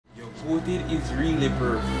Goated is really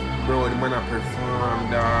perfect. Bro, the man a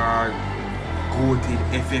perform, dog. Goated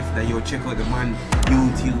FF, that yo, check out the man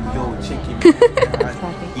YouTube, yo, check him.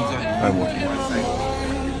 He's on the I want you. one side.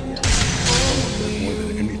 More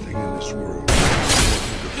than anything in this world, to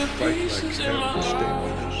fight like hell and stay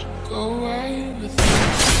with us.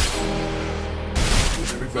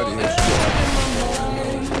 Everybody has to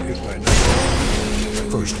if I know.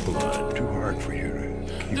 First blood, too hard for you to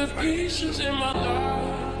keep fighting.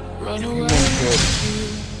 If you won't go,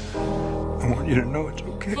 I want you to know it's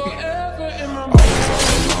okay. I was all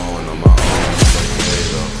alone on my own, so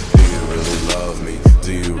do you really love me?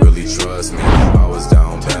 Do you really trust me? I was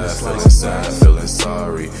down bad, feeling sad, feeling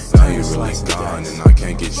sorry. Now you really gone and I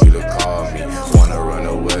can't get you to call me. Wanna run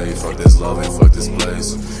away, fuck this love and fuck this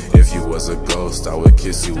place. If you was a ghost, I would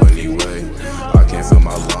kiss you anyway. I can't feel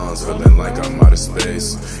my lungs, feeling like I'm out of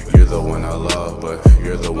space. You're the one I love, but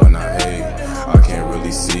you're the one I hate. I can't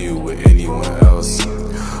really see you with anyone else.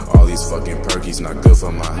 All these fucking perkies not good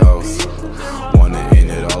for my health. Wanna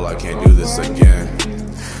end it all, I can't do this again.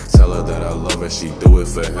 Tell her that I love her, she do it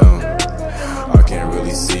for him. I can't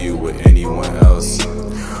really see you with anyone else.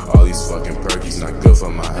 All these fucking perkies not good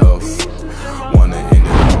for my health. Wanna end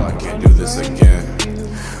it all, I can't do this again.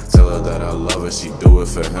 Tell her that I love her, she do it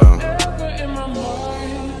for him. In my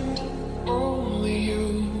mind, only you.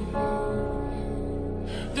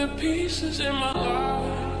 The pieces in my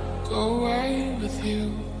life go away with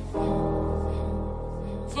you.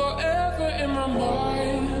 Forever in my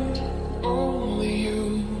mind, only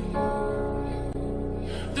you.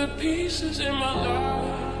 The pieces in my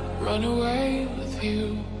life run away with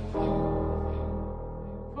you.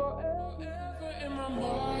 Forever in my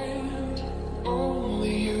mind,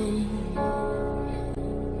 only you.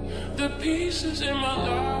 The pieces in my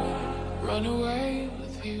life run away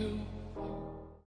with you.